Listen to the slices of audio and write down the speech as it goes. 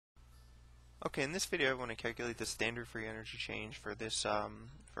Okay, in this video I want to calculate the standard free energy change for this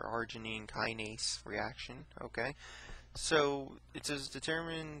for arginine kinase reaction. Okay, so it says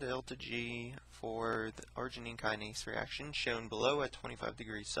determine delta G for the arginine kinase reaction shown below at 25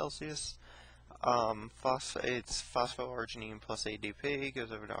 degrees Celsius. It's phosphoarginine plus ADP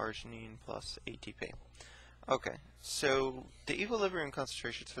goes over to arginine plus ATP. Okay, so the equilibrium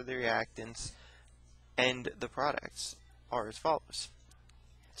concentrations for the reactants and the products are as follows.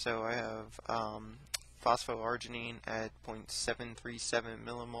 So I have phosphoarginine at 0.737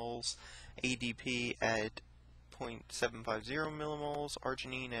 millimoles, ADP at 0.750 millimoles,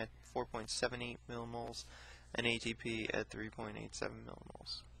 arginine at 4.78 millimoles, and ATP at 3.87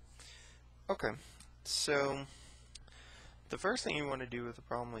 millimoles. Okay, so the first thing you want to do with a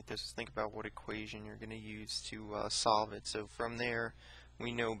problem like this is think about what equation you're going to use to solve it. So from there,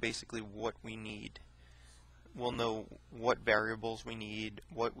 we know basically what we need. We'll know what variables we need,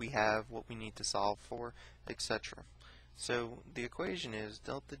 what we have, what we need to solve for, etc. So the equation is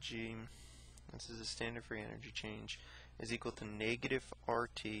delta G, this is a standard free energy change, is equal to negative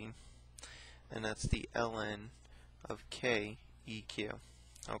RT, and that's the ln of K EQ.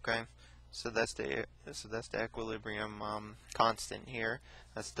 Okay, so that's the equilibrium constant here.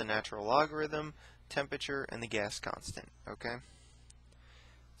 That's the natural logarithm, temperature, and the gas constant. Okay,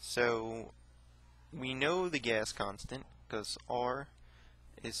 so we know the gas constant because R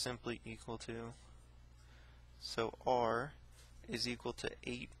is simply equal to, so R is equal to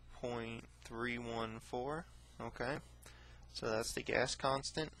 8.314, okay? So that's the gas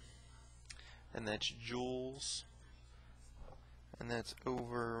constant, and that's joules, and that's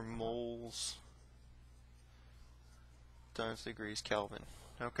over moles times degrees Kelvin,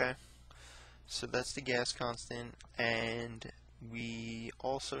 okay? So that's the gas constant, and we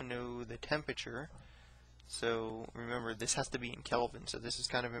also know the temperature. So remember, this has to be in Kelvin, so this is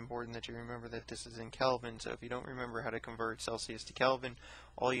kind of important that you remember that this is in Kelvin. So if you don't remember how to convert Celsius to Kelvin,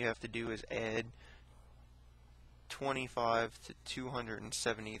 all you have to do is add 25 to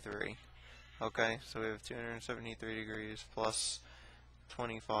 273. Okay, so we have 273 degrees plus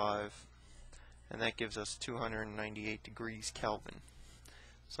 25, and that gives us 298 degrees Kelvin.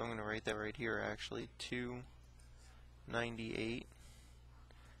 So I'm going to write that right here actually, 298,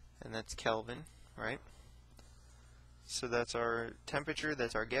 and that's Kelvin, right? So that's our temperature,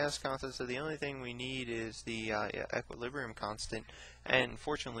 that's our gas constant, so the only thing we need is the equilibrium constant, and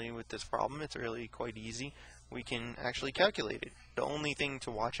fortunately with this problem it's really quite easy. We can actually calculate it. The only thing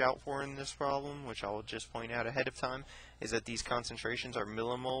to watch out for in this problem, which I'll just point out ahead of time, is that these concentrations are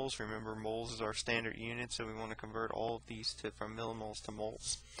millimoles. Remember, moles is our standard unit, so we want to convert all of these from millimoles to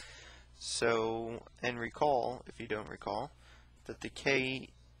moles. So, and recall, if you don't recall, that the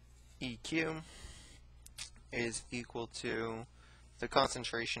KEQ is equal to the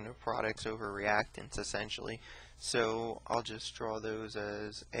concentration of products over reactants, essentially. So I'll just draw those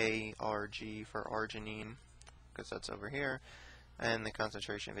as ARG for arginine, because that's over here, and the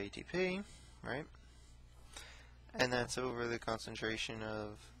concentration of ATP, right? And that's over the concentration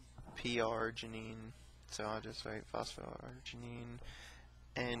of P-arginine, so I'll just write phosphoarginine,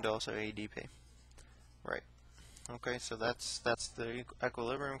 and also ADP, right? Okay, so that's the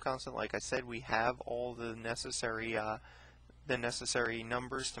equilibrium constant. Like I said, we have all the necessary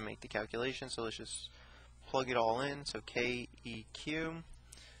numbers to make the calculation. So let's just plug it all in. So KEQ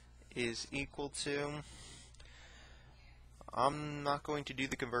is equal to, I'm not going to do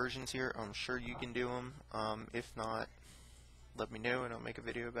the conversions here. I'm sure you can do them. If not, let me know and I'll make a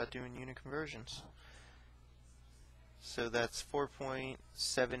video about doing unit conversions. So that's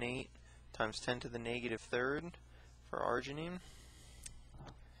 4.78 times 10 to the negative third for arginine,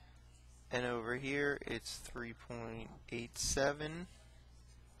 and over here it's 3.87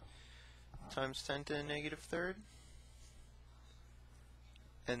 times 10 to the negative third,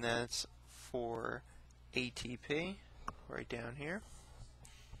 and that's for ATP right down here,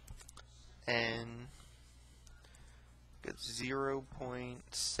 and it's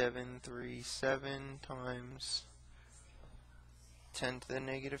 0.737 times 10 to the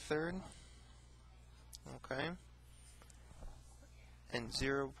negative third, okay, and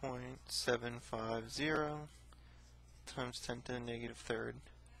 0.750 times 10 to the negative third.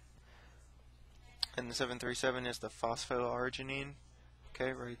 And the 737 is the phosphoarginine,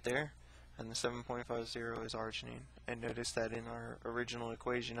 okay, right there. And the 7.50 is arginine. And notice that in our original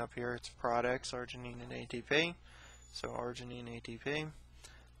equation up here, it's products, arginine and ATP. So arginine, ATP,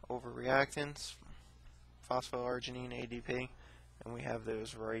 over reactants, phosphoarginine, ADP, and we have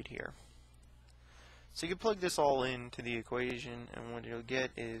those right here. So you can plug this all into the equation, and what you'll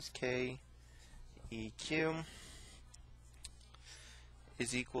get is KEQ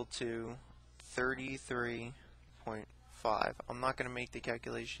is equal to 33.5. I'm not going to make the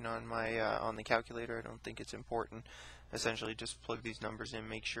calculation on my on the calculator. I don't think it's important. Essentially, just plug these numbers in,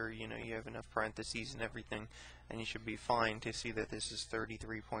 make sure you have enough parentheses and everything, and you should be fine to see that this is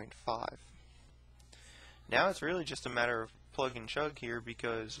 33.5. Now it's really just a matter of plug and chug here,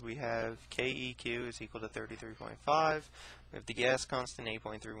 because we have KEQ is equal to 33.5, we have the gas constant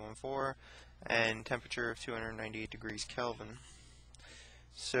 8.314, and temperature of 298 degrees Kelvin.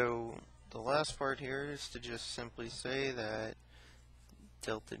 So the last part here is to just simply say that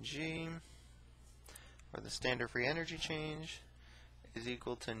delta G, or the standard free energy change, is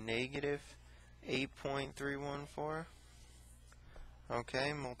equal to negative 8.314.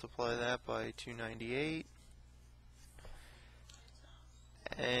 Okay, multiply that by 298,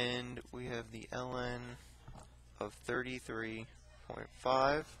 and we have the ln of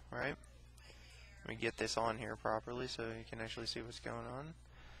 33.5, right? Let me get this on here properly so you can actually see what's going on.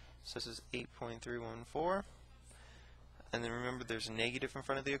 So this is 8.314, and then remember there's a negative in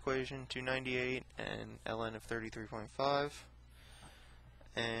front of the equation, 298 and ln of 33.5,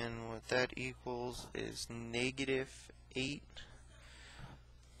 and what that equals is negative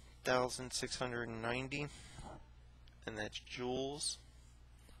 8,690, and that's joules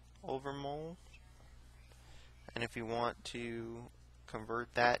over mole. And if you want to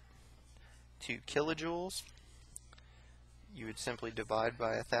convert that to kilojoules, you would simply divide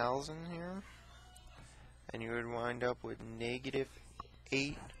by 1,000 here, and you would wind up with negative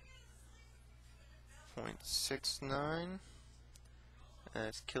 8.69, and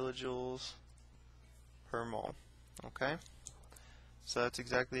that's kilojoules per mole. Okay? So that's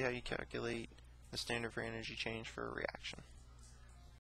exactly how you calculate the standard for energy change for a reaction.